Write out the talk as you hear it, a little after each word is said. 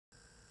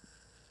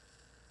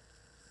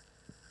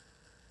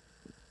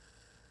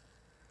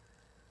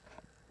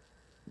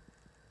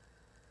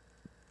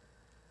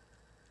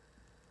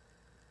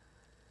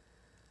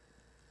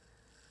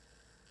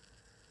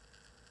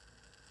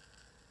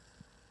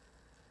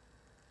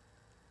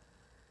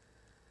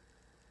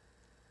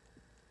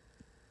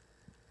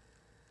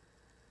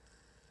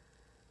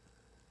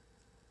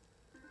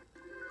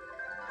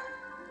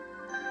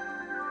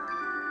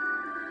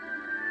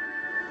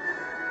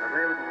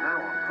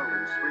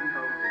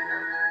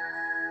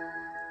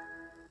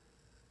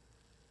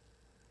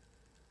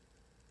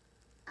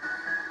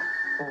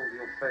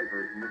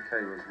favorite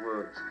Mikayla's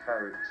Words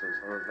characters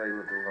are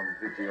available on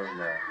video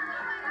now.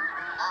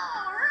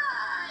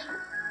 Alright!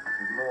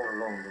 And more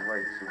along the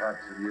way to add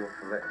to your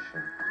collection.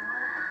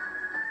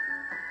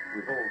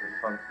 With all the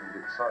fun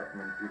and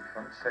excitement you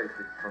can take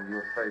it from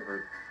your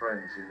favorite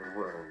friends in the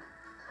world.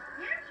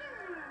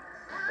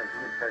 As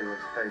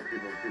Mikayla's Hey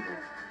Diddle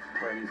Diddle,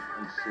 where you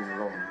can sing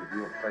along with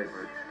your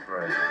favorite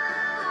friend.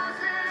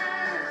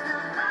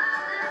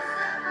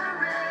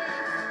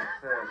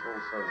 There's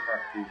also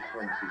happy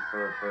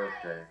 23rd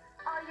birthday.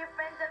 All your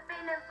friends have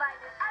been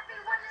invited.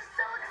 Everyone is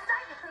so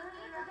excited. We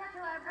need to get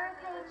to our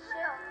birthday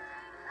show.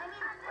 I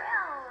need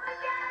thrills.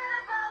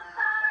 Forgettable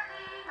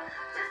party.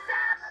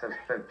 Says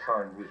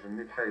bedtime with the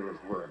Mikayla's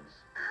Words.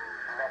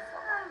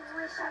 I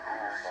wish I could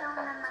have shown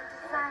them my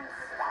designs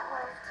for the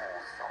quote.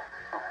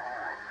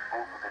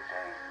 Over the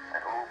day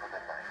and over the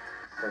night.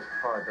 Says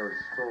Fido's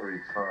story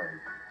time.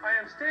 I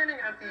am standing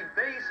at the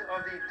base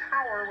of the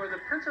tower where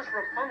the Princess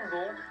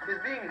Rapunzel is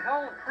being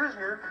held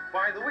prisoner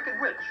by the Wicked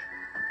Witch.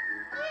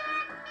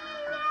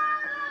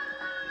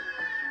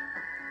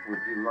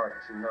 Would you like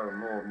to know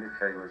more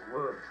Mikayla's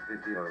Words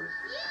videos?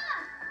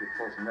 Yeah!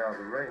 Because now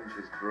the range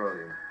is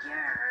growing.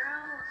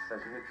 Girls! Says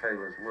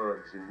Mikayla's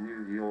Words in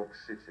New York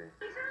City.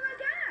 Oh my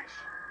gosh!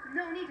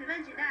 No need to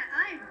mention that.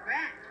 I'm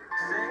red.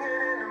 Singing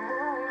in the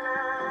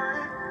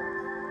moonlight,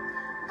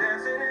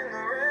 dancing in the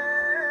rain.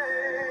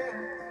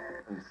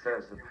 And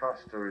there's the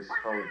Pasteris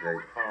holiday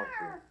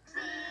party.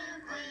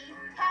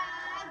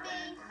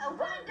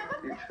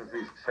 Each of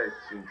these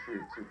tapes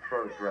include 2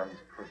 programs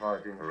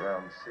providing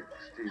around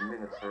 60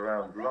 minutes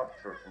around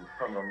laughter and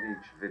fun on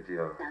each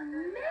video.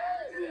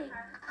 Amazing!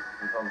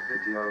 And on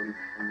video you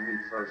can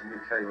meet those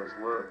Mikayla's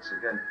Words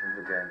again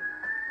and again.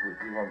 Would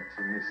you want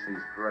to miss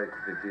these great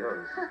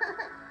videos?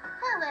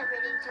 However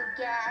did you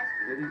guess?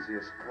 The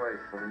easiest way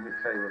for the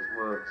Mikayla's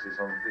Words is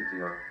on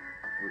video.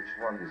 Which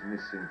one is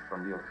missing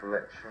from your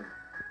collection?